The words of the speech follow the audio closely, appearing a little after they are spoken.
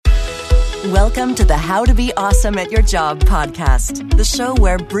Welcome to the How to Be Awesome at Your Job podcast, the show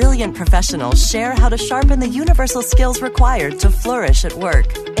where brilliant professionals share how to sharpen the universal skills required to flourish at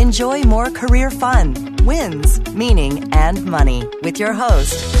work. Enjoy more career fun, wins, meaning, and money with your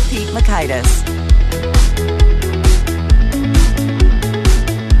host, Pete Makaitis.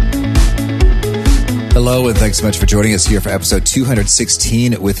 Hello, and thanks so much for joining us here for episode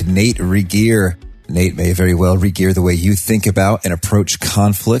 216 with Nate Regier. Nate may very well regear the way you think about and approach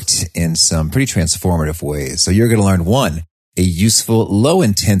conflict in some pretty transformative ways. So you're going to learn 1, a useful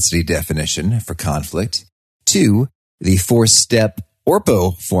low-intensity definition for conflict. 2, the 4-step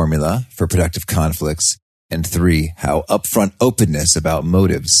ORPO formula for productive conflicts. And 3, how upfront openness about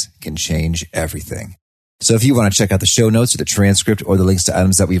motives can change everything. So if you want to check out the show notes or the transcript or the links to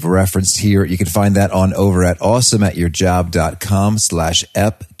items that we've referenced here, you can find that on over at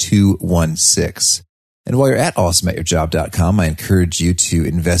awesomeatyourjob.com/ep216. And while you're at awesomeatyourjob.com, I encourage you to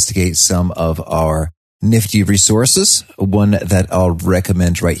investigate some of our nifty resources. One that I'll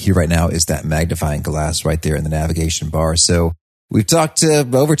recommend right here, right now, is that magnifying glass right there in the navigation bar. So we've talked to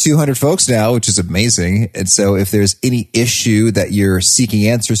over 200 folks now, which is amazing. And so if there's any issue that you're seeking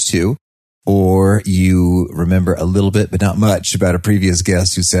answers to, or you remember a little bit, but not much, about a previous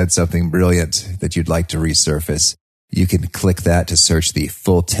guest who said something brilliant that you'd like to resurface, you can click that to search the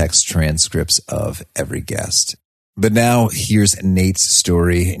full text transcripts of every guest. But now here's Nate's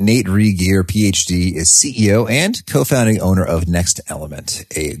story. Nate Regier, Ph.D, is CEO and co-founding owner of Next Element,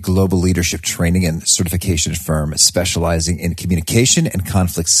 a global leadership training and certification firm specializing in communication and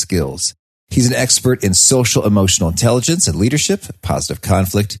conflict skills. He's an expert in social emotional intelligence and leadership, positive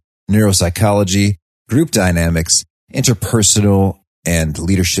conflict, neuropsychology, group dynamics, interpersonal and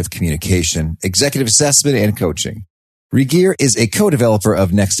leadership communication, executive assessment, and coaching. Regier is a co-developer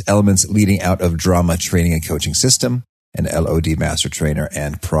of Next Element's leading out of drama training and coaching system, an LOD master trainer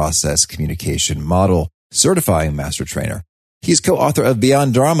and process communication model certifying master trainer. He's co-author of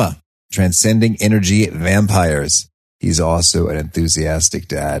Beyond Drama, Transcending Energy Vampires. He's also an enthusiastic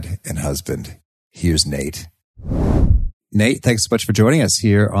dad and husband. Here's Nate. Nate, thanks so much for joining us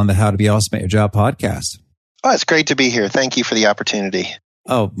here on the How to Be Awesome at Your Job podcast. Oh, it's great to be here. Thank you for the opportunity.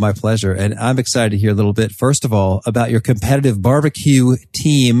 Oh, my pleasure. And I'm excited to hear a little bit, first of all, about your competitive barbecue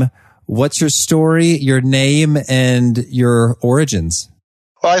team. What's your story, your name, and your origins?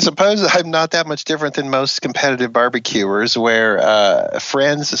 Well, I suppose I'm not that much different than most competitive barbecuers, where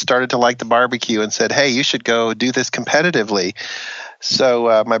friends started to like the barbecue and said, hey, you should go do this competitively.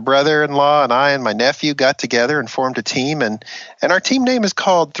 So my brother-in-law and I and my nephew got together and formed a team, and our team name is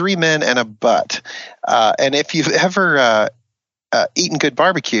called 3 Men and a Butt. And if you've ever eaten good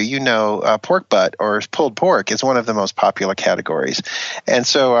barbecue, you know pork butt or pulled pork is one of the most popular categories. And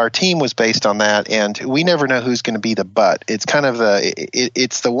so our team was based on that, and we never know who's going to be the butt. It's kind of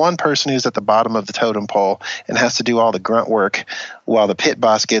it's the one person who's at the bottom of the totem pole and has to do all the grunt work while the pit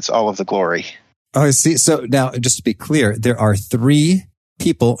boss gets all of the glory. Oh, I see. So now, just to be clear, there are 3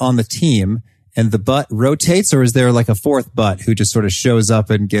 people on the team, and the butt rotates, or is there like a 4th butt who just sort of shows up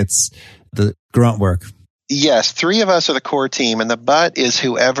and gets the grunt work? Yes, 3 of us are the core team, and the butt is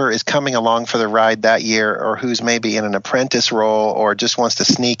whoever is coming along for the ride that year, or who's maybe in an apprentice role, or just wants to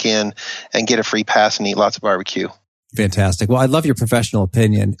sneak in and get a free pass and eat lots of barbecue. Fantastic. Well, I'd love your professional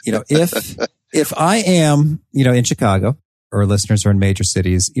opinion. You know, if I am, in Chicago, or listeners are in major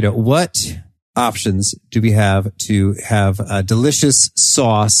cities, what options do we have to have a delicious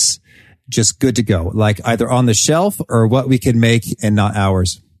sauce just good to go, like either on the shelf or what we can make and not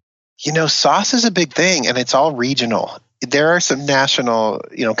ours? Sauce is a big thing, and it's all regional. There are some national,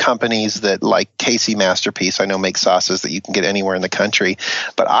 companies that, like Casey Masterpiece, I know, make sauces that you can get anywhere in the country.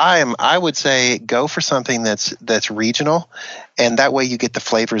 But I would say go for something that's regional, and that way you get the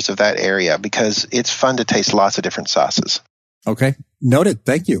flavors of that area, because it's fun to taste lots of different sauces. Okay. Noted.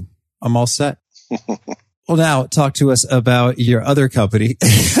 Thank you. I'm all set. Well, now talk to us about your other company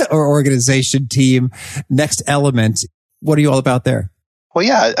or organization team, Next Element. What are you all about there? Well,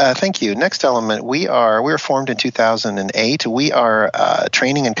 yeah, thank you. Next Element, we were formed in 2008. We are a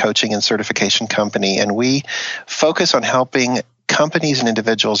training and coaching and certification company, and we focus on helping companies and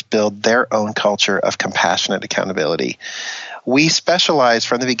individuals build their own culture of compassionate accountability. We specialize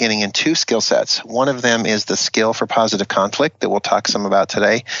from the beginning in 2 skill sets. One of them is the skill for positive conflict that we'll talk some about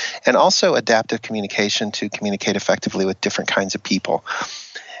today, and also adaptive communication to communicate effectively with different kinds of people.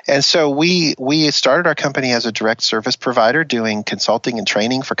 And so we started our company as a direct service provider doing consulting and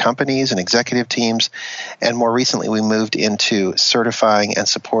training for companies and executive teams. And more recently, we moved into certifying and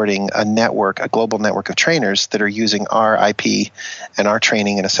supporting a global network of trainers that are using our IP and our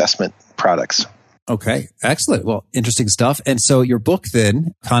training and assessment products. Okay, excellent. Well, interesting stuff. And so your book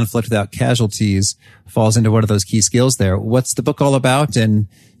then, Conflict Without Casualties, falls into one of those key skills there. What's the book all about and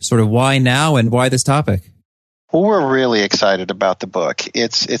sort of why now and why this topic? Well, we're really excited about the book.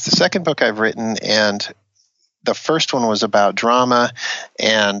 It's the second book I've written, and the first one was about drama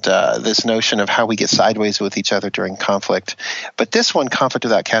and this notion of how we get sideways with each other during conflict. But this one, Conflict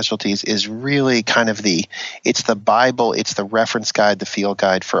Without Casualties, is really kind of it's the Bible, it's the reference guide, the field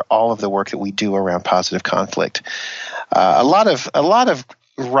guide for all of the work that we do around positive conflict. A lot of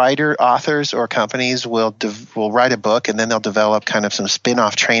authors or companies will write a book, and then they'll develop kind of some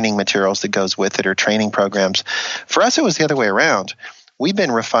spin-off training materials that goes with it, or training programs. For us, it was the other way around. We've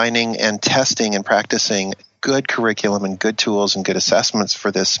been refining and testing and practicing good curriculum and good tools and good assessments for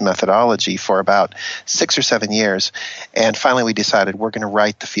this methodology for about 6 or 7 years. And finally, we decided we're going to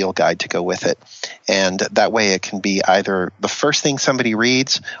write the field guide to go with it. And that way it can be either the first thing somebody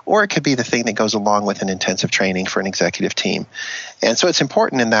reads, or it could be the thing that goes along with an intensive training for an executive team. And so it's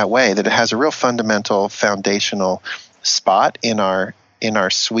important in that way that it has a real fundamental, foundational spot in our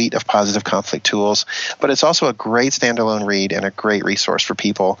suite of positive conflict tools, but it's also a great standalone read and a great resource for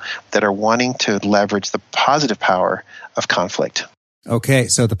people that are wanting to leverage the positive power of conflict. Okay,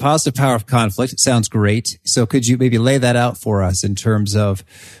 so the positive power of conflict sounds great. So could you maybe lay that out for us in terms of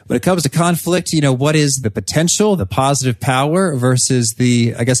when it comes to conflict, what is the potential, the positive power versus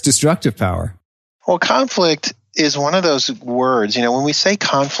the, I guess, destructive power? Well, conflict is one of those words, when we say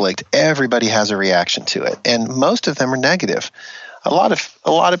conflict, everybody has a reaction to it, and most of them are negative. A lot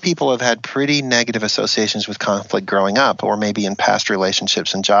of people have had pretty negative associations with conflict growing up, or maybe in past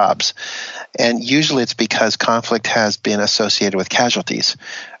relationships and jobs. And usually it's because conflict has been associated with casualties,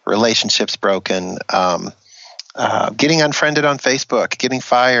 relationships broken, getting unfriended on Facebook, getting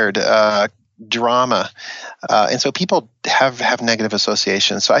fired, drama. And so people have negative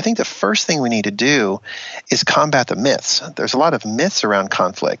associations. So I think the first thing we need to do is combat the myths. There's a lot of myths around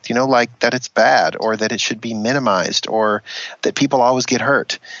conflict, like that it's bad, or that it should be minimized, or that people always get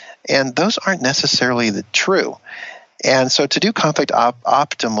hurt. And those aren't necessarily true. And so to do conflict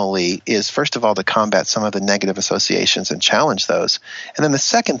optimally is, first of all, to combat some of the negative associations and challenge those. And then the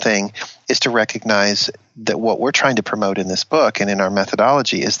second thing is to recognize that what we're trying to promote in this book and in our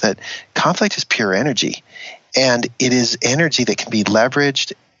methodology is that conflict is pure energy. And it is energy that can be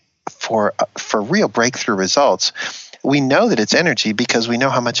leveraged for real breakthrough results. We know that it's energy because we know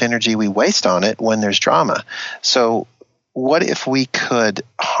how much energy we waste on it when there's drama. So what if we could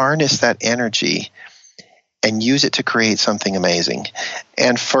harness that energy and use it to create something amazing?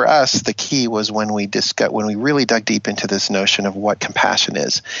 And for us, the key was when we really dug deep into this notion of what compassion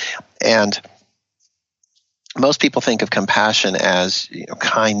is. And most people think of compassion as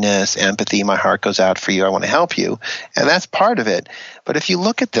kindness, empathy, my heart goes out for you, I want to help you. And that's part of it. But if you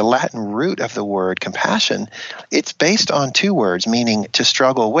look at the Latin root of the word compassion, it's based on two words, meaning to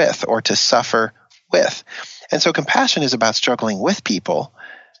struggle with or to suffer with. And so compassion is about struggling with people,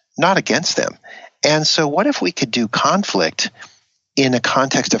 not against them. And so what if we could do conflict in a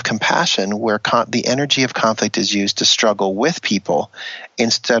context of compassion where the energy of conflict is used to struggle with people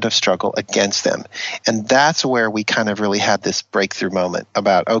instead of struggle against them? And that's where we kind of really had this breakthrough moment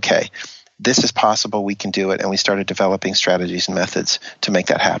about, okay, this is possible, we can do it. And we started developing strategies and methods to make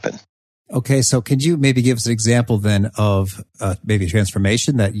that happen. Okay, so could you maybe give us an example then of maybe a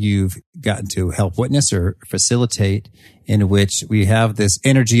transformation that you've gotten to help witness or facilitate, in which we have this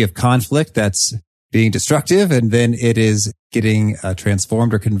energy of conflict that's being destructive, and then it is getting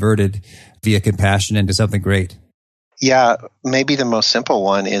transformed or converted via compassion into something great? Yeah, maybe the most simple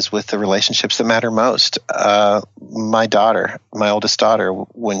one is with the relationships that matter most. My daughter, my oldest daughter,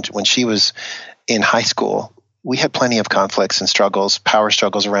 when she was in high school, we had plenty of conflicts and struggles, power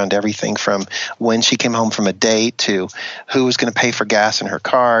struggles around everything from when she came home from a date to who was going to pay for gas in her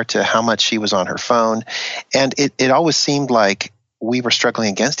car to how much she was on her phone. And it always seemed like we were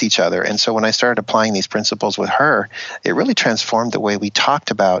struggling against each other. And so when I started applying these principles with her, it really transformed the way we talked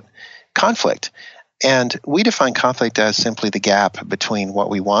about conflict. And we define conflict as simply the gap between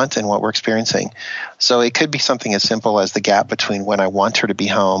what we want and what we're experiencing. So it could be something as simple as the gap between when I want her to be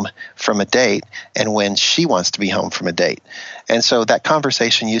home from a date and when she wants to be home from a date. And so that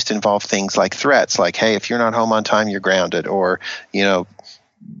conversation used to involve things like threats, like, hey, if you're not home on time, you're grounded, or,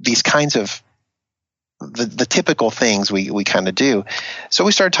 these kinds of the typical things we kind of do. So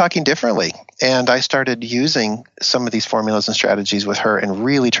we started talking differently, and I started using some of these formulas and strategies with her and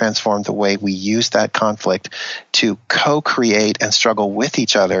really transformed the way we use that conflict to co-create and struggle with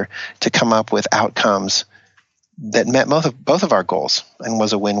each other to come up with outcomes that met both of our goals and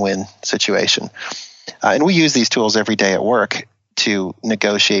was a win-win situation. And we use these tools every day at work to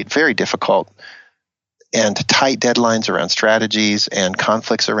negotiate very difficult and tight deadlines around strategies and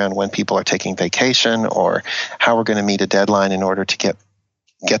conflicts around when people are taking vacation or how we're going to meet a deadline in order to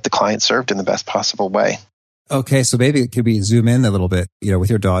get the client served in the best possible way. Okay, so maybe it could be zoom in a little bit, with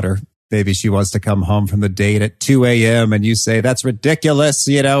your daughter. Maybe she wants to come home from the date at 2 a.m. and you say, that's ridiculous,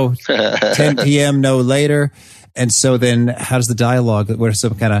 10 p.m., no later. And so then how does the dialogue, what are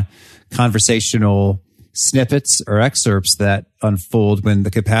some kind of conversational snippets or excerpts that unfold when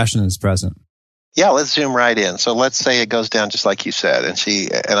the compassion is present? Yeah, let's zoom right in. So let's say it goes down just like you said,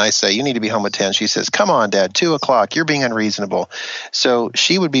 and I say, you need to be home at 10. She says, come on, Dad, 2 o'clock, you're being unreasonable. So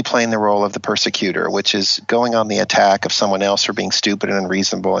she would be playing the role of the persecutor, which is going on the attack of someone else for being stupid and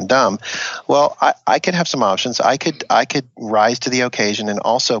unreasonable and dumb. Well, I could have some options. I could rise to the occasion and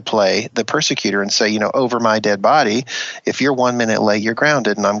also play the persecutor and say, over my dead body, if you're 1 minute late, you're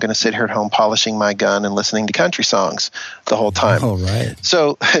grounded, and I'm going to sit here at home polishing my gun and listening to country songs the whole time. Oh, right.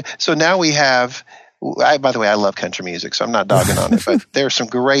 So now we have. By the way, I love country music, so I'm not dogging on it, but there are some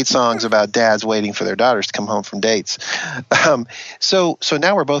great songs about dads waiting for their daughters to come home from dates. So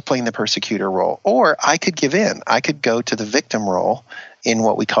now we're both playing the persecutor role. Or I could give in. I could go to the victim role in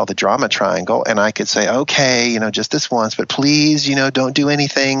what we call the drama triangle, and I could say, okay, just this once, but please, don't do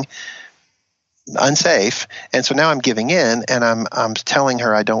anything unsafe. And so now I'm giving in, and I'm telling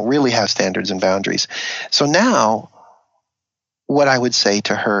her I don't really have standards and boundaries. So now what I would say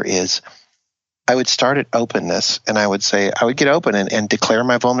to her is, I would start at openness, and I would get open and declare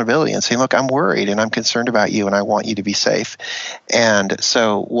my vulnerability and say, look, I'm worried and I'm concerned about you and I want you to be safe. And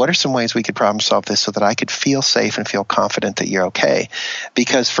so what are some ways we could problem solve this so that I could feel safe and feel confident that you're okay?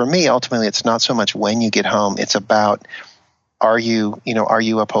 Because for me, ultimately, it's not so much when you get home. It's about, are you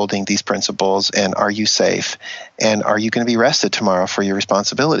upholding these principles, and are you safe? And are you going to be rested tomorrow for your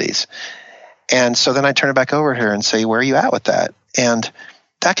responsibilities? And so then I turn it back over to her and say, where are you at with that? And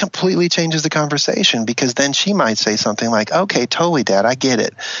that completely changes the conversation, because then she might say something like, okay, totally, Dad, I get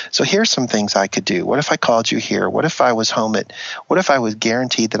it. So here's some things I could do. What if I called you here? What if I was what if I was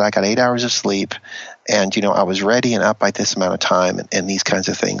guaranteed that I got 8 hours of sleep and, I was ready and up by this amount of time and these kinds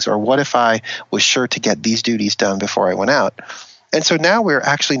of things? Or what if I was sure to get these duties done before I went out? And so now we're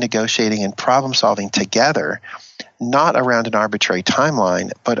actually negotiating and problem solving together, not around an arbitrary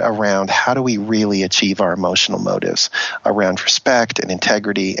timeline, but around how do we really achieve our emotional motives around respect and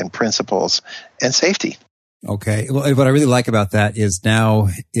integrity and principles and safety. Okay. Well, what I really like about that is now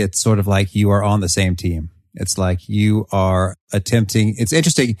it's sort of like you are on the same team. It's like you are attempting. It's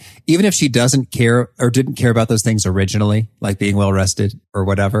interesting, even if she doesn't care or didn't care about those things originally, like being well rested or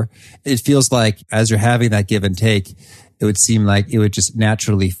whatever, it feels like as you're having that give and take, it would seem like it would just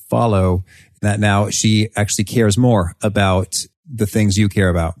naturally follow that now she actually cares more about the things you care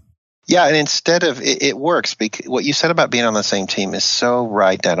about. Yeah, and instead of, it works, because what you said about being on the same team is so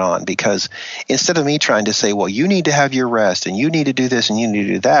right dead on, because instead of me trying to say, well, you need to have your rest and you need to do this and you need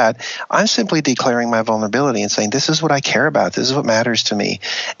to do that, I'm simply declaring my vulnerability and saying, this is what I care about. This is what matters to me.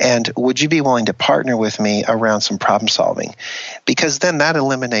 And would you be willing to partner with me around some problem solving? Because then that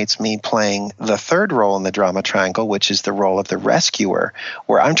eliminates me playing the third role in the drama triangle, which is the role of the rescuer,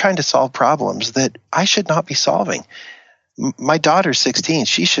 where I'm trying to solve problems that I should not be solving. My daughter's 16.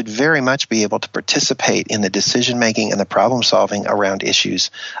 She should very much be able to participate in the decision-making and the problem-solving around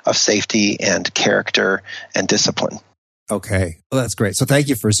issues of safety and character and discipline. Okay. Well, that's great. So thank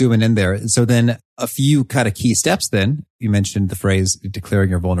you for zooming in there. So then a few kind of key steps then. You mentioned the phrase declaring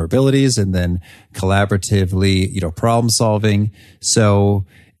your vulnerabilities and then collaboratively, problem solving. So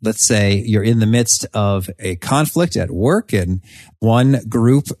let's say you're in the midst of a conflict at work and one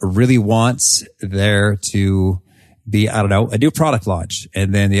group really wants there to be, a new product launch.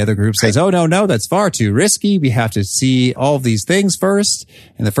 And then the other group says, oh, no, that's far too risky. We have to see all of these things first.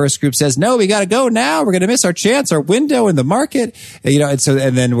 And the first group says, no, we got to go now. We're going to miss our chance, our window in the market.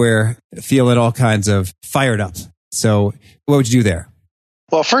 And then we're feeling all kinds of fired up. So what would you do there?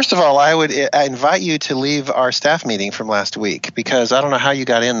 Well, first of all, I invite you to leave our staff meeting from last week, because I don't know how you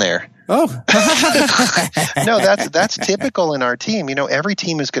got in there. Oh, no, that's typical in our team. Every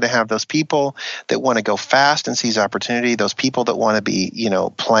team is going to have those people that want to go fast and seize opportunity, those people that want to be,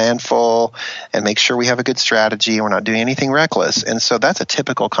 planful and make sure we have a good strategy and we're not doing anything reckless. And so that's a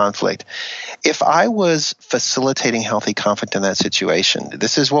typical conflict. If I was facilitating healthy conflict in that situation,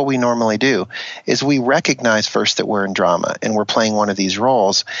 this is what we normally do, is we recognize first that we're in drama and we're playing one of these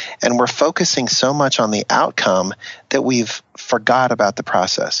roles, and we're focusing so much on the outcome that we've forgot about the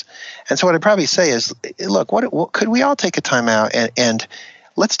process. And so what I'd probably say is, look, what could we all take a time out and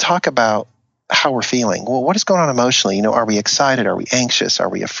let's talk about how we're feeling. Well, what is going on emotionally? Are we excited? Are we anxious? Are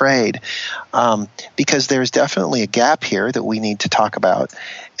we afraid? Because there's definitely a gap here that we need to talk about,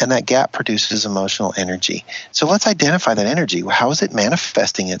 and that gap produces emotional energy. So let's identify that energy. How is it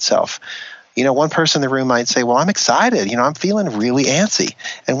manifesting itself? One person in the room might say, well, I'm excited. I'm feeling really antsy.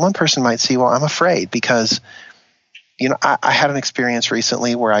 And one person might say, well, I'm afraid because I had an experience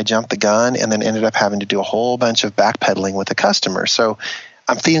recently where I jumped the gun and then ended up having to do a whole bunch of backpedaling with a customer. So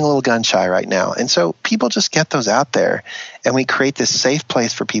I'm feeling a little gun shy right now. And so people just get those out there, and we create this safe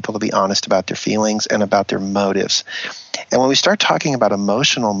place for people to be honest about their feelings and about their motives. And when we start talking about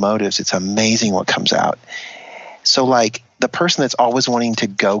emotional motives, it's amazing what comes out. So like the person that's always wanting to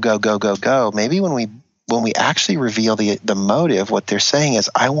go, maybe when we actually reveal the motive, what they're saying is,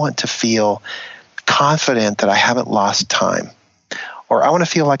 I want to feel confident that I haven't lost time, or I want to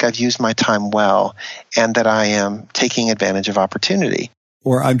feel like I've used my time well and that I am taking advantage of opportunity.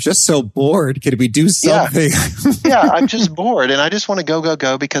 Or I'm just so bored. Could we do something? Yeah, I'm just bored and I just want to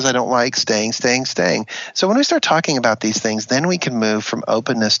go because I don't like staying. So when we start talking about these things, then we can move from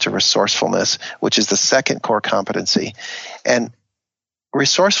openness to resourcefulness, which is the second core competency. And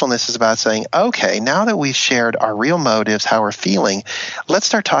resourcefulness is about saying, okay, now that we've shared our real motives, how we're feeling, let's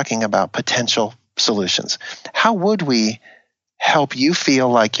start talking about potential solutions. How would we help you feel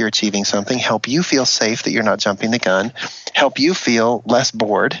like you're achieving something, help you feel safe that you're not jumping the gun, help you feel less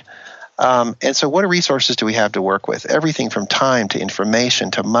bored? And so what resources do we have to work with? Everything from time to information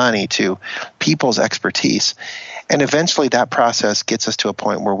to money to people's expertise. And eventually that process gets us to a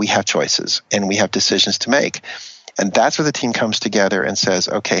point where we have choices and we have decisions to make. And that's where the team comes together and says,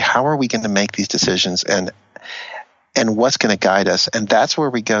 okay, how are we going to make these decisions and what's going to guide us? And that's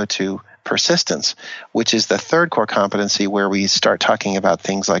where we go to persistence, which is the third core competency, where we start talking about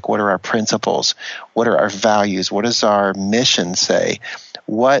things like, what are our principles? What are our values? What does our mission say?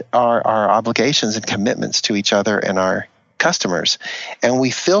 What are our obligations and commitments to each other and our customers? And we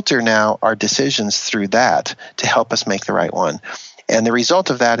filter now our decisions through that to help us make the right one. And the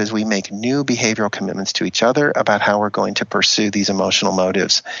result of that is we make new behavioral commitments to each other about how we're going to pursue these emotional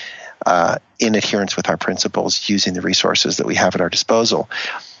motives in adherence with our principles, using the resources that we have at our disposal.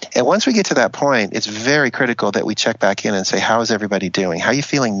 And once we get to that point, it's very critical that we check back in and say, how is everybody doing? How are you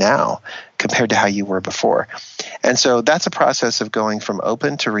feeling now compared to how you were before? And so that's a process of going from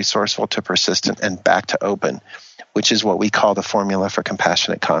open to resourceful to persistent and back to open, which is what we call the formula for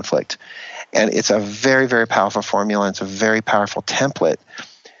compassionate conflict. And it's a very, very powerful formula. And it's a very powerful template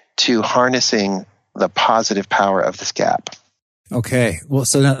to harnessing the positive power of this gap. Okay. Well,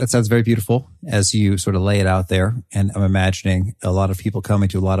 so that sounds very beautiful as you sort of lay it out there. And I'm imagining a lot of people coming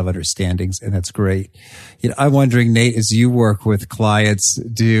to a lot of understandings, and that's great. I'm wondering, Nate, as you work with clients,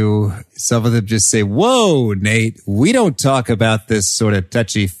 do some of them just say, whoa, Nate, we don't talk about this sort of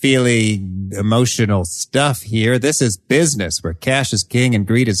touchy-feely emotional stuff here. This is business where cash is king and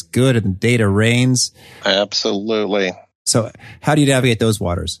greed is good and data reigns. Absolutely. So how do you navigate those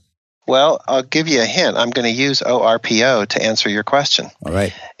waters? Well, I'll give you a hint. I'm going to use ORPO to answer your question. All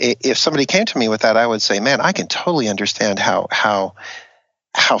right. If somebody came to me with that, I would say, man, I can totally understand how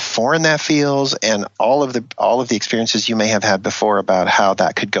foreign that feels, and all of the experiences you may have had before about how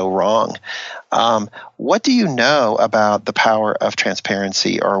that could go wrong. What do you know about the power of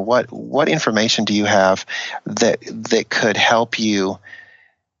transparency, or what information do you have that could help you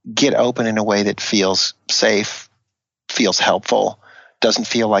get open in a way that feels safe, feels helpful, doesn't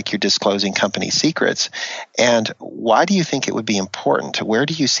feel like you're disclosing company secrets? And why do you think it would be important? Where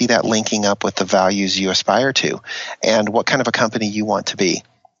do you see that linking up with the values you aspire to, and what kind of a company you want to be?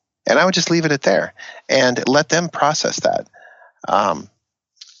 And I would just leave it at there and let them process that.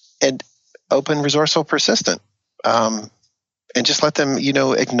 And open, resourceful, persistent. And just let them,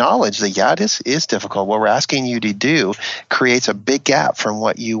 acknowledge that, yeah, this is difficult. What we're asking you to do creates a big gap from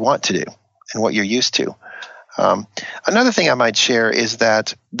what you want to do and what you're used to. Another thing I might share is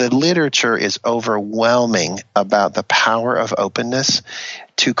that the literature is overwhelming about the power of openness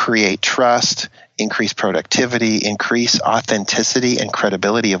to create trust, increase productivity, increase authenticity and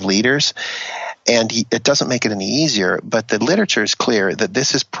credibility of leaders. And it doesn't make it any easier, but the literature is clear that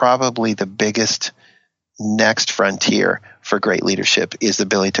this is probably the biggest next frontier for great leadership, is the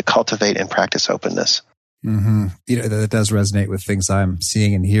ability to cultivate and practice openness. Mm-hmm. That does resonate with things I'm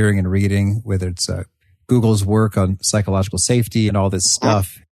seeing and hearing and reading, whether it's Google's work on psychological safety and all this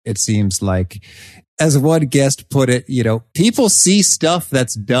stuff. It seems like, as one guest put it, people see stuff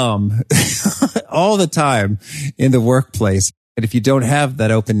that's dumb all the time in the workplace. And if you don't have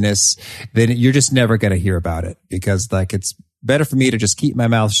that openness, then you're just never going to hear about it, because it's better for me to just keep my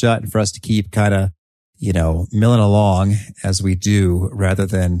mouth shut and for us to keep kind of, milling along as we do rather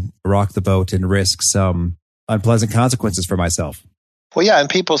than rock the boat and risk some unpleasant consequences for myself. Well, yeah, and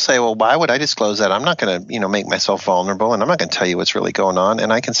people say, well, why would I disclose that? I'm not going to, make myself vulnerable, and I'm not going to tell you what's really going on.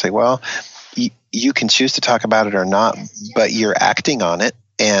 And I can say, well, you can choose to talk about it or not, but you're acting on it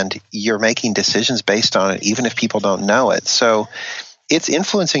and you're making decisions based on it, even if people don't know it. So it's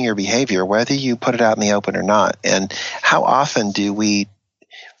influencing your behavior, whether you put it out in the open or not. And how often do we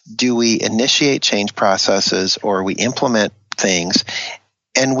initiate change processes or we implement things,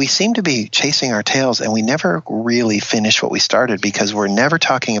 and we seem to be chasing our tails and we never really finish what we started because we're never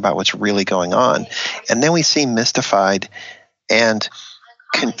talking about what's really going on. And then we seem mystified and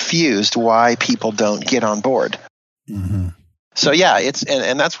confused why people don't get on board. Mm-hmm. So yeah,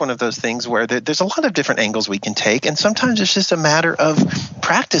 and that's one of those things where there's a lot of different angles we can take, and sometimes it's just a matter of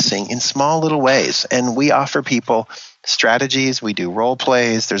practicing in small little ways. And we offer people strategies, we do role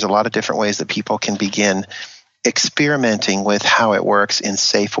plays. There's a lot of different ways that people can begin experimenting with how it works in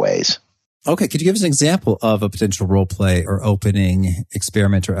safe ways. Okay, could you give us an example of a potential role play or opening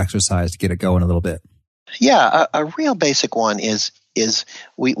experiment or exercise to get it going a little bit? Yeah, a real basic one is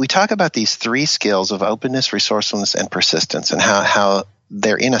we talk about these three skills of openness, resourcefulness, and persistence, and how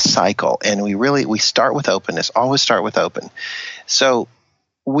they're in a cycle. And we start with openness, always start with open. So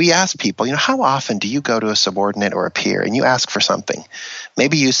we ask people, how often do you go to a subordinate or a peer and you ask for something?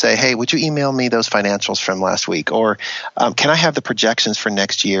 Maybe you say, hey, would you email me those financials from last week? Or can I have the projections for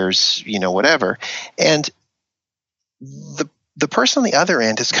next year's, whatever? And the person on the other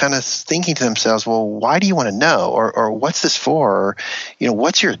end is kind of thinking to themselves, well, why do you want to know? Or what's this for? Or,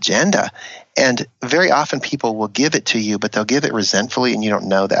 what's your agenda? And very often people will give it to you, but they'll give it resentfully and you don't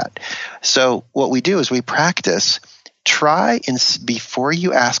know that. So what we do is we practice. Try before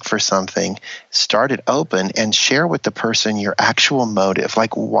you ask for something, start it open and share with the person your actual motive.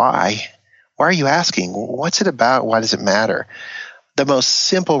 Like, why? Why are you asking? What's it about? Why does it matter? The most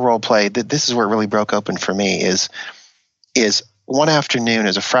simple role play, this is where it really broke open for me, is one afternoon,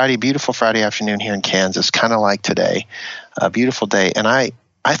 is a beautiful Friday afternoon here in Kansas, kind of like today, a beautiful day. And I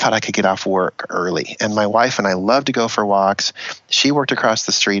thought I could get off work early. And my wife and I love to go for walks. She worked across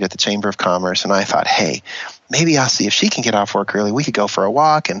the street at the Chamber of Commerce. And I thought, hey, maybe I'll see if she can get off work early. We could go for a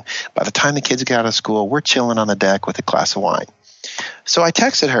walk. And by the time the kids get out of school, we're chilling on the deck with a glass of wine. So I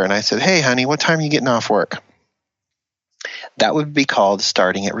texted her and I said, hey, honey, what time are you getting off work? That would be called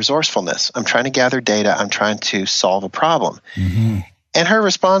starting at resourcefulness. I'm trying to gather data. I'm trying to solve a problem. Mm-hmm. And her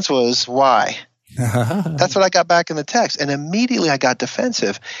response was, why? That's what I got back in the text. And immediately I got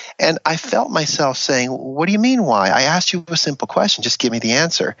defensive. And I felt myself saying, what do you mean why? I asked you a simple question. Just give me the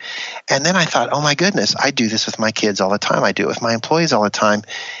answer. And then I thought, oh my goodness, I do this with my kids all the time. I do it with my employees all the time.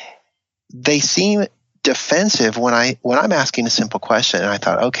 They seem defensive when I'm asking a simple question. And I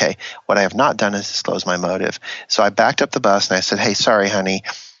thought, okay, what I have not done is disclose my motive. So I backed up the bus and I said, hey, sorry, honey.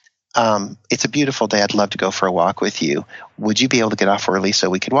 It's a beautiful day. I'd love to go for a walk with you. Would you be able to get off early so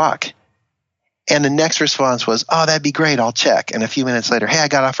we could walk? And the next response was, oh, that'd be great. I'll check. And a few minutes later, hey, I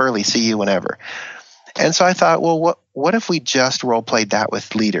got off early. See you whenever. And so I thought, well, what if we just role played that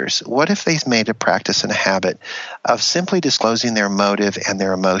with leaders? What if they made a practice and a habit of simply disclosing their motive and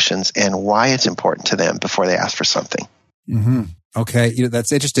their emotions and why it's important to them before they ask for something? Mm-hmm. Okay.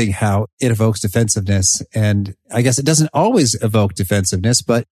 That's interesting how it evokes defensiveness. And I guess it doesn't always evoke defensiveness,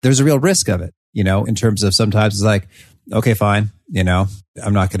 but there's a real risk of it, in terms of sometimes it's like, okay, fine.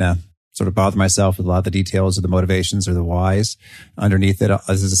 I'm not going to sort of bother myself with a lot of the details or the motivations or the whys underneath it.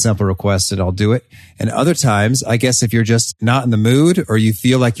 This is a simple request and I'll do it. And other times, I guess if you're just not in the mood or you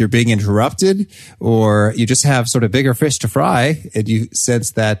feel like you're being interrupted or you just have sort of bigger fish to fry and you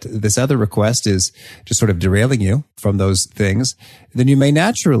sense that this other request is just sort of derailing you from those things, then you may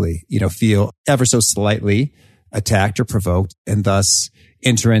naturally, feel ever so slightly attacked or provoked and thus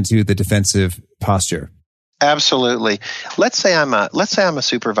enter into the defensive posture. Absolutely. Let's say I'm a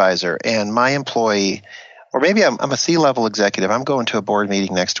supervisor and my employee, or maybe I'm a C-level executive. I'm going to a board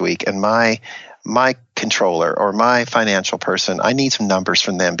meeting next week and my controller or my financial person, I need some numbers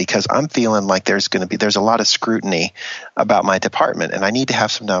from them because I'm feeling like there's a lot of scrutiny about my department and I need to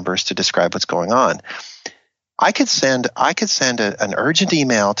have some numbers to describe what's going on. I could send an urgent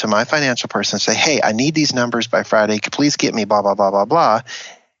email to my financial person and say, hey, I need these numbers by Friday. Please get me blah, blah, blah, blah, blah,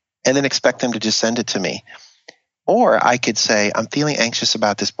 and then expect them to just send it to me. Or I could say, I'm feeling anxious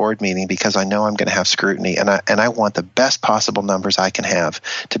about this board meeting because I know I'm going to have scrutiny and I want the best possible numbers I can have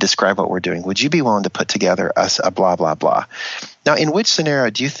to describe what we're doing. Would you be willing to put together a blah, blah, blah? Now, in which scenario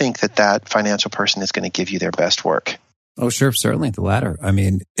do you think that financial person is going to give you their best work? Oh, sure. Certainly the latter. I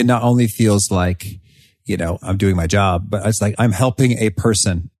mean, it not only feels like, I'm doing my job, but it's like I'm helping a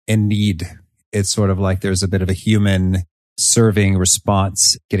person in need. it's sort of like there's a bit of a human serving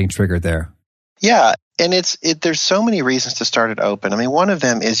response getting triggered there. Yeah. And there's so many reasons to start it open. I mean, one of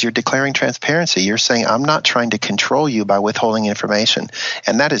them is you're declaring transparency. You're saying, I'm not trying to control you by withholding information.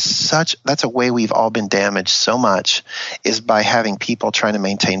 And that's a way we've all been damaged so much, is by having people trying to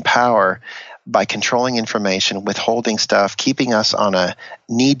maintain power by controlling information, withholding stuff, keeping us on a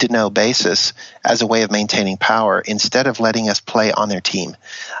need-to-know basis as a way of maintaining power, instead of letting us play on their team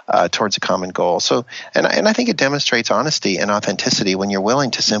towards a common goal. So, and I think it demonstrates honesty and authenticity when you're willing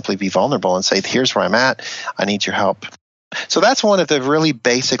to simply be vulnerable and say, here's where I'm at, I need your help. So that's one of the really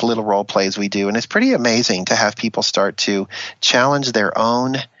basic little role plays we do, and it's pretty amazing to have people start to challenge their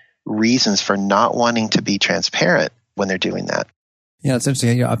own reasons for not wanting to be transparent when they're doing that. Yeah, it's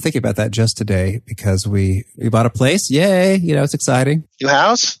interesting. I'm thinking about that just today because we bought a place. Yay. It's exciting. New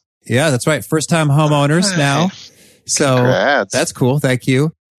house? Yeah, that's right. First time homeowners now. So Congrats. That's cool. Thank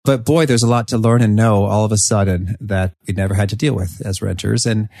you. But boy, there's a lot to learn and know all of a sudden that we never had to deal with as renters.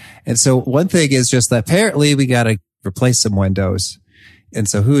 And so one thing is just that apparently we got to replace some windows. And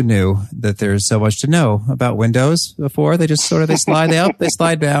so who knew that there's so much to know about windows before? They just they slide up, they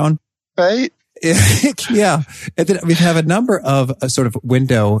slide down. Right? Yeah. And then we have a number of sort of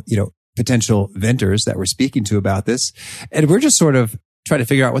window, potential vendors that we're speaking to about this. And we're just sort of trying to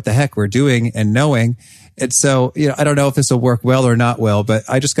figure out what the heck we're doing and knowing. And so, I don't know if this will work well or not well, but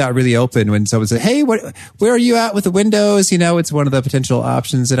I just got really open when someone said, hey, where are you at with the windows? It's one of the potential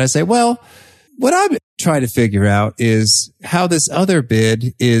options. And I say, well, what I'm trying to figure out is how this other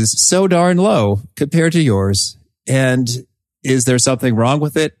bid is so darn low compared to yours. And is there something wrong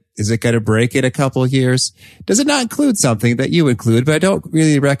with it? Is it going to break in a couple of years? Does it not include something that you include, but I don't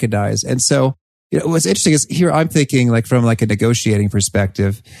really recognize? And so, what's interesting is here I'm thinking from a negotiating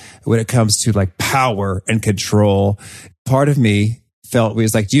perspective when it comes to power and control. Part of me felt,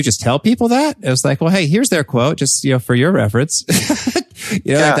 was do you just tell people that? It was well, hey, here's their quote, just, for your reference.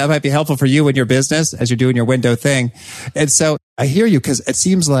 That might be helpful for you in your business as you're doing your window thing. And so I hear you, because it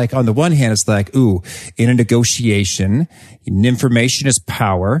seems like on the one hand, it's ooh, in a negotiation, information is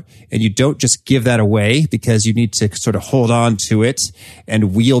power, and you don't just give that away because you need to sort of hold on to it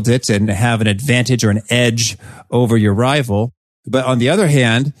and wield it and have an advantage or an edge over your rival. But on the other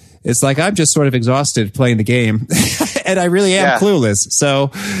hand, it's I'm just sort of exhausted playing the game and I really am clueless. So,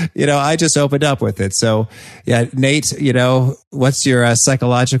 I just opened up with it. So yeah, Nate, what's your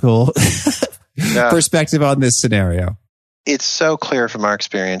psychological perspective on this scenario? It's so clear from our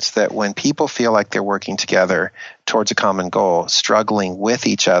experience that when people feel like they're working together towards a common goal, struggling with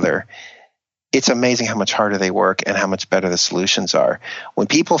each other, it's amazing how much harder they work and how much better the solutions are. When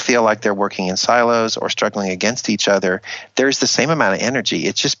people feel like they're working in silos or struggling against each other, there's the same amount of energy.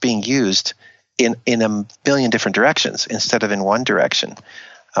 It's just being used in a million different directions instead of in one direction.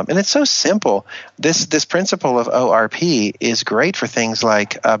 And it's so simple. This principle of ORP is great for things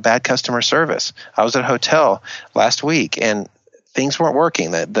like bad customer service. I was at a hotel last week and things weren't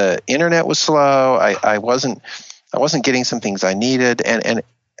working. The internet was slow. I wasn't getting some things I needed, and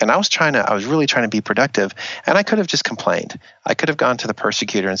I was really trying to be productive, and I could have just complained. I could have gone to the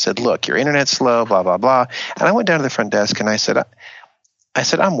persecutor and said, look, your internet's slow, blah, blah, blah. And I went down to the front desk and I said,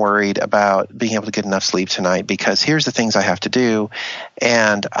 I'm worried about being able to get enough sleep tonight because here's the things I have to do.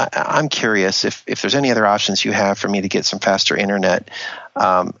 And I'm curious if there's any other options you have for me to get some faster internet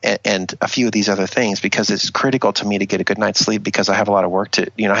and a few of these other things, because it's critical to me to get a good night's sleep because I have a lot of work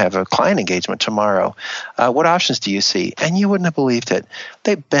to, I have a client engagement tomorrow. What options do you see? And you wouldn't have believed it.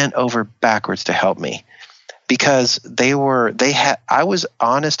 They bent over backwards to help me because I was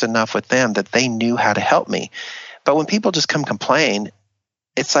honest enough with them that they knew how to help me. But when people just come complain,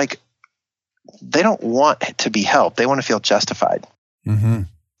 it's they don't want to be helped. They want to feel justified. Mm-hmm.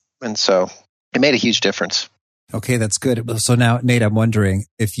 And so it made a huge difference. Okay, that's good. So now, Nate, I'm wondering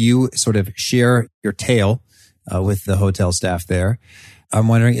if you sort of share your tale with the hotel staff there. I'm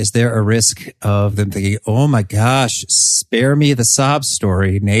wondering, is there a risk of them thinking, oh my gosh, spare me the sob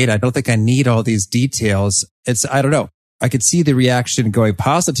story, Nate. I don't think I need all these details. I don't know. I could see the reaction going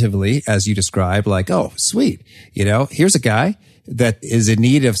positively as you described, oh, sweet. Here's a guy that is in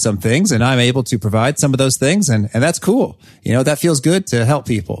need of some things and I'm able to provide some of those things. And that's cool. That feels good to help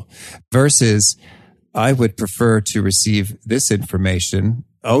people versus I would prefer to receive this information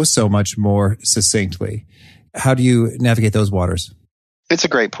so much more succinctly. How do you navigate those waters? It's a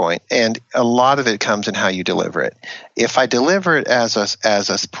great point, and a lot of it comes in how you deliver it. If I deliver it as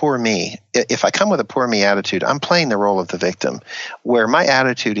a poor me, if I come with a poor me attitude, I'm playing the role of the victim, where my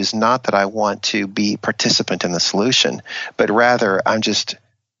attitude is not that I want to be participant in the solution, but rather I just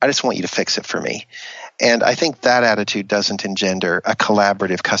want you to fix it for me. And I think that attitude doesn't engender a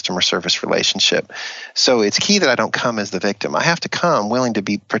collaborative customer service relationship. So it's key that I don't come as the victim. I have to come willing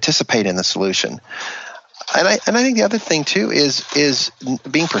to participate in the solution. And I think the other thing too is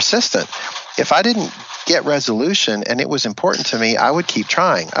being persistent. If I didn't get resolution and it was important to me, I would keep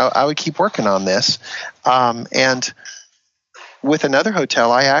trying. I would keep working on this. And with another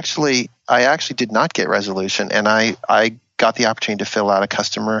hotel, I actually did not get resolution, and I got the opportunity to fill out a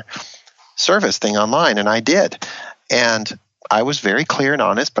customer service thing online, and I did. And I was very clear and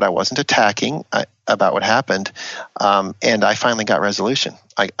honest, but I wasn't attacking about what happened. And I finally got resolution.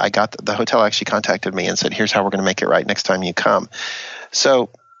 I got the hotel actually contacted me and said, here's how we're going to make it right next time you come. So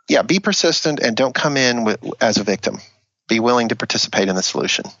yeah, be persistent and don't come in as a victim. Be willing to participate in the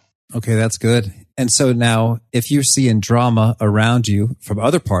solution. Okay, that's good. And so now, if you're seeing drama around you from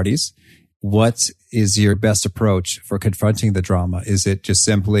other parties, what is your best approach for confronting the drama? Is it just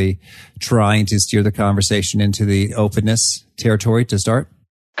simply trying to steer the conversation into the openness territory to start?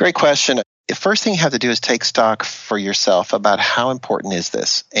 Great question. The first thing you have to do is take stock for yourself about how important is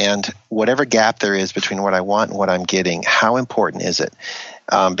this, and whatever gap there is between what I want and what I'm getting, how important is it?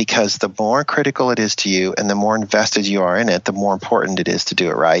 Because the more critical it is to you and the more invested you are in it, the more important it is to do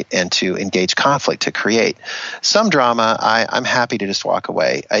it right and to engage conflict, to create. Some drama, I'm happy to just walk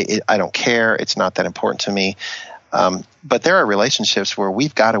away. I don't care. It's not that important to me. But there are relationships where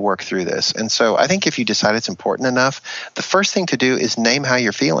we've got to work through this. And so I think if you decide it's important enough, the first thing to do is name how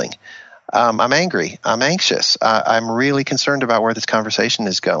you're feeling. I'm angry. I'm anxious. I'm really concerned about where this conversation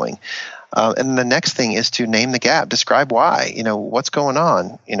is going. And the next thing is to name the gap. Describe why. What's going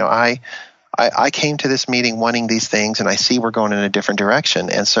on. I came to this meeting wanting these things, and I see we're going in a different direction.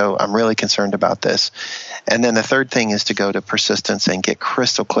 And so I'm really concerned about this. And then the third thing is to go to persistence and get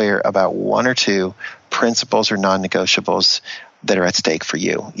crystal clear about one or two principles or non-negotiables that are at stake for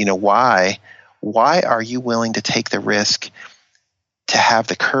you. Why are you willing to take the risk to have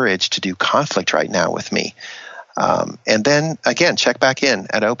the courage to do conflict right now with me? And then, again, check back in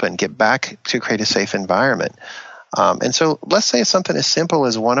at Open, get back to create a safe environment. And so let's say it's something as simple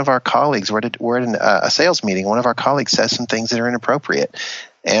as one of our colleagues, we're at a sales meeting, one of our colleagues says some things that are inappropriate.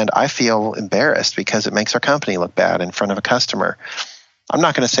 And I feel embarrassed because it makes our company look bad in front of a customer. I'm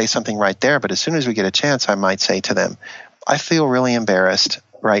not going to say something right there, but as soon as we get a chance, I might say to them, I feel really embarrassed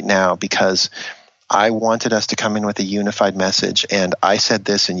right now because I wanted us to come in with a unified message, and I said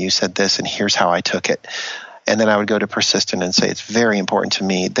this and you said this, and here's how I took it. And then I would go to persistent and say, it's very important to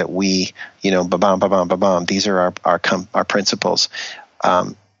me that we, ba-bam, these are our principles.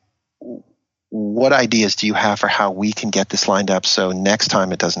 What ideas do you have for how we can get this lined up so next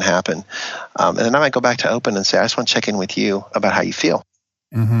time it doesn't happen? And then I might go back to Open and say, I just want to check in with you about how you feel.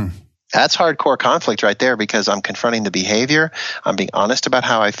 Mm-hmm. That's hardcore conflict right there, because I'm confronting the behavior, I'm being honest about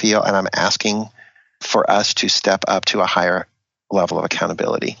how I feel, and I'm asking for us to step up to a higher level of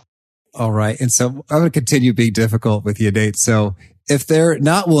accountability. All right. And so I'm going to continue being difficult with you, Nate. So if they're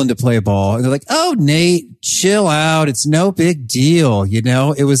not willing to play ball and they're like, oh, Nate, chill out. It's no big deal.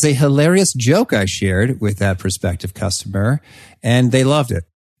 It was a hilarious joke I shared with that prospective customer and they loved it.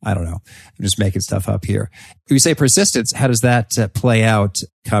 I don't know. I'm just making stuff up here. If you say persistence, how does that play out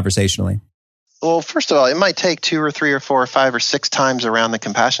conversationally? Well, first of all, it might take 2 or 3 or 4 or 5 or 6 times around the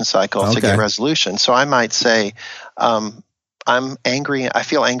compassion cycle to get resolution. So I might say, I'm angry. I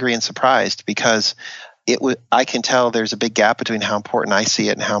feel angry and surprised because I can tell there's a big gap between how important I see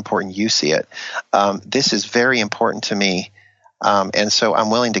it and how important you see it. This is very important to me. And so I'm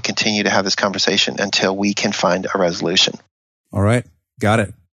willing to continue to have this conversation until we can find a resolution. All right. Got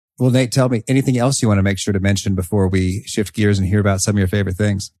it. Well, Nate, tell me anything else you want to make sure to mention before we shift gears and hear about some of your favorite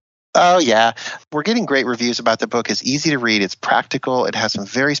things. Oh, yeah. We're getting great reviews about the book. It's easy to read. It's practical. It has some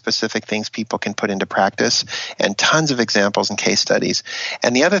very specific things people can put into practice and tons of examples and case studies.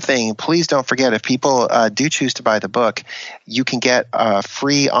 And the other thing, please don't forget, if people do choose to buy the book, you can get a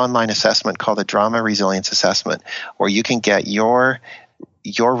free online assessment called the Drama Resilience Assessment, where you can get your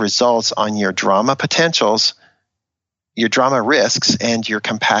results on your drama potentials, your drama risks, and your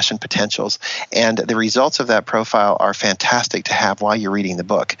compassion potentials. And the results of that profile are fantastic to have while you're reading the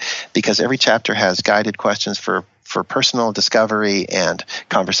book, because every chapter has guided questions for personal discovery and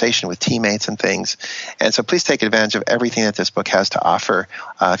conversation with teammates and things. And so please take advantage of everything that this book has to offer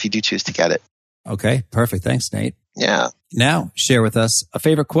if you do choose to get it. Okay, perfect. Thanks, Nate. Yeah. Now, share with us a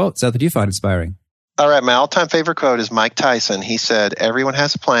favorite quote that you find inspiring. All right, my all-time favorite quote is Mike Tyson. He said, "Everyone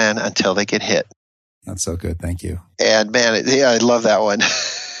has a plan until they get hit." That's so good. Thank you. And man, I love that one.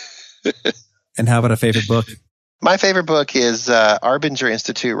 And how about a favorite book? My favorite book is Regier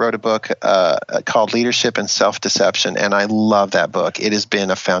Institute wrote a book called Leadership and Self-Deception, and I love that book. It has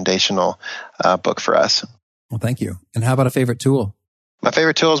been a foundational book for us. Well, thank you. And how about a favorite tool? My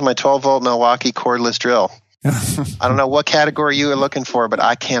favorite tool is my 12-volt Milwaukee cordless drill. I don't know what category you are looking for, but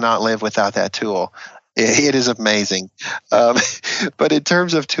I cannot live without that tool. It is amazing. But in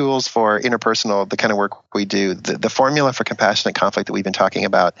terms of tools for interpersonal, the kind of work we do, the formula for compassionate conflict that we've been talking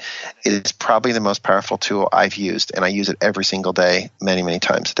about is probably the most powerful tool I've used, and I use it every single day, many, many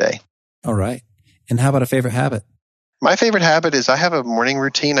times a day. All right. And how about a favorite habit? My favorite habit is I have a morning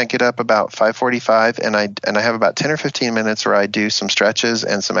routine. I get up about 5:45, and I have about 10 or 15 minutes where I do some stretches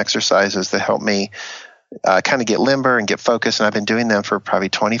and some exercises that help me kind of get limber and get focused, and I've been doing them for probably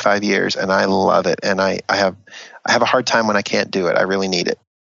 25 years, and I love it. And I have a hard time when I can't do it. I really need it.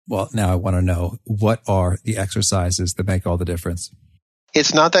 Well, now I want to know, what are the exercises that make all the difference?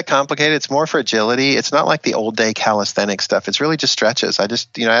 It's not that complicated. It's more for agility. It's not like the old day calisthenic stuff. It's really just stretches. I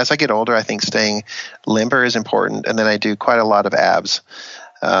just, as I get older, I think staying limber is important, and then I do quite a lot of abs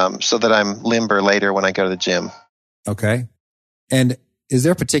so that I'm limber later when I go to the gym. Okay. And is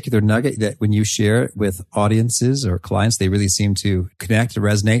there a particular nugget that when you share it with audiences or clients, they really seem to connect, to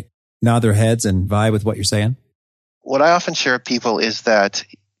resonate, nod their heads and vibe with what you're saying? What I often share with people is that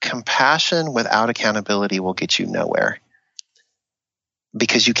compassion without accountability will get you nowhere,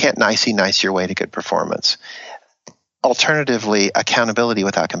 because you can't nicey nice your way to good performance. Alternatively, accountability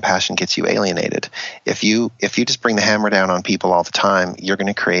without compassion gets you alienated. If you just bring the hammer down on people all the time, you're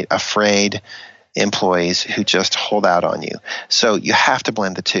going to create afraid employees who just hold out on you. So you have to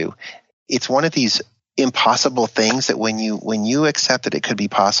blend the two. It's one of these impossible things that when you accept that it could be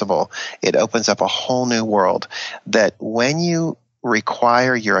possible, it opens up a whole new world. That when you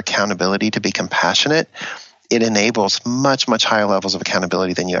require your accountability to be compassionate, it enables much, much higher levels of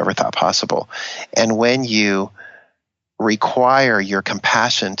accountability than you ever thought possible. And when you require your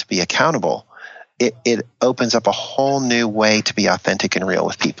compassion to be accountable, it opens up a whole new way to be authentic and real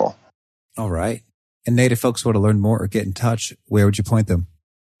with people. All right. And Nate, if folks want to learn more or get in touch, where would you point them?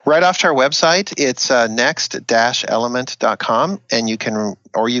 Right off to our website. It's next-element.com, and you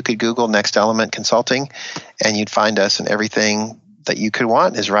could Google Next Element Consulting, and you'd find us, and everything that you could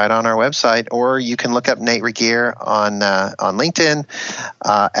want is right on our website. Or you can look up Nate Regier on LinkedIn,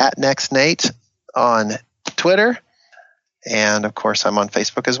 at NextNate on Twitter, and of course I'm on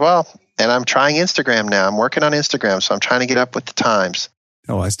Facebook as well. And I'm trying Instagram now. I'm working on Instagram, so I'm trying to get up with the times.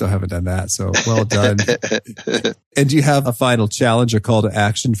 Oh, I still haven't done that. So well done. And do you have a final challenge or call to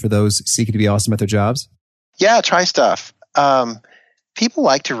action for those seeking to be awesome at their jobs? Yeah, try stuff. People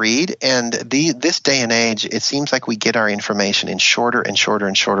like to read, and this day and age, it seems like we get our information in shorter and shorter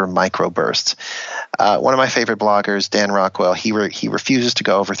and shorter microbursts. One of my favorite bloggers, Dan Rockwell, he refuses to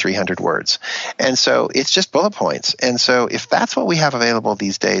go over 300 words. And so it's just bullet points. And so if that's what we have available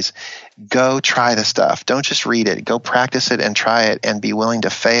these days, go try the stuff. Don't just read it. Go practice it and try it, and be willing to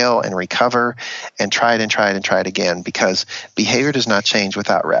fail and recover and try it and try it and try it again, because behavior does not change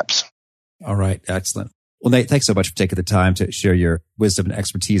without reps. All right. Excellent. Well, Nate, thanks so much for taking the time to share your wisdom and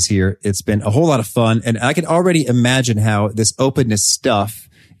expertise here. It's been a whole lot of fun, and I can already imagine how this openness stuff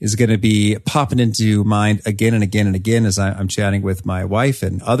is going to be popping into mind again and again and again as I'm chatting with my wife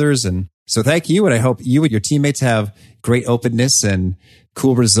and others. And so thank you. And I hope you and your teammates have great openness and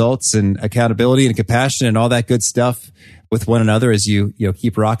cool results and accountability and compassion and all that good stuff with one another as you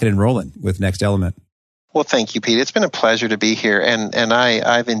keep rocking and rolling with Next Element. Well, thank you, Pete. It's been a pleasure to be here, and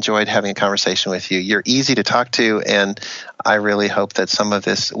I've enjoyed having a conversation with you. You're easy to talk to, and I really hope that some of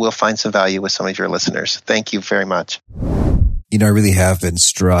this will find some value with some of your listeners. Thank you very much. I really have been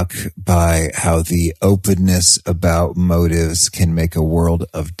struck by how the openness about motives can make a world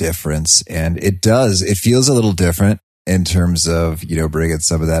of difference. And it does. It feels a little different in terms of, bringing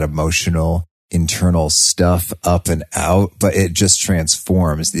some of that emotional internal stuff up and out, but it just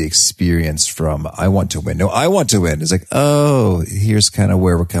transforms the experience from I want to win. No, I want to win. It's like, oh, here's kind of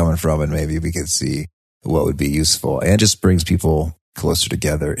where we're coming from, and maybe we can see what would be useful, and just brings people closer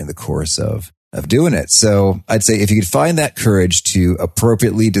together in the course of doing it. So I'd say if you could find that courage to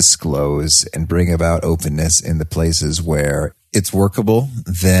appropriately disclose and bring about openness in the places where it's workable,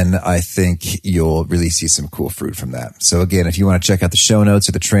 then I think you'll really see some cool fruit from that. So again, if you want to check out the show notes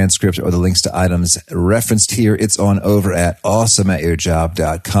or the transcript or the links to items referenced here, it's on over at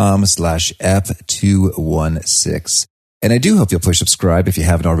awesomeatyourjob.com/ep216. And I do hope you'll push subscribe if you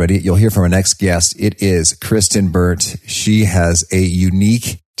haven't already. You'll hear from our next guest. It is Kristen Burt. She has a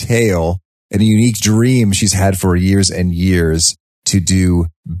unique tale and a unique dream she's had for years and years to do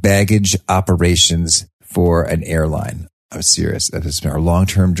baggage operations for an airline. I'm serious. That has been our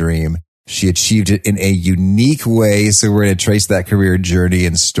long-term dream. She achieved it in a unique way. So we're going to trace that career journey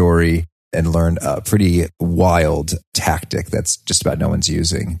and story and learn a pretty wild tactic that's just about no one's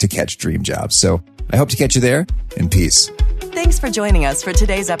using to catch dream jobs. So I hope to catch you there, and peace. Thanks for joining us for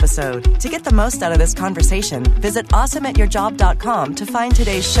today's episode. To get the most out of this conversation, visit awesomeatyourjob.com to find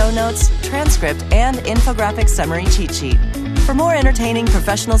today's show notes, transcript, and infographic summary cheat sheet. For more entertaining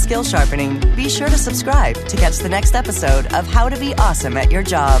professional skill sharpening, be sure to subscribe to catch the next episode of How to Be Awesome at Your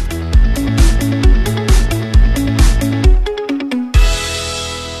Job.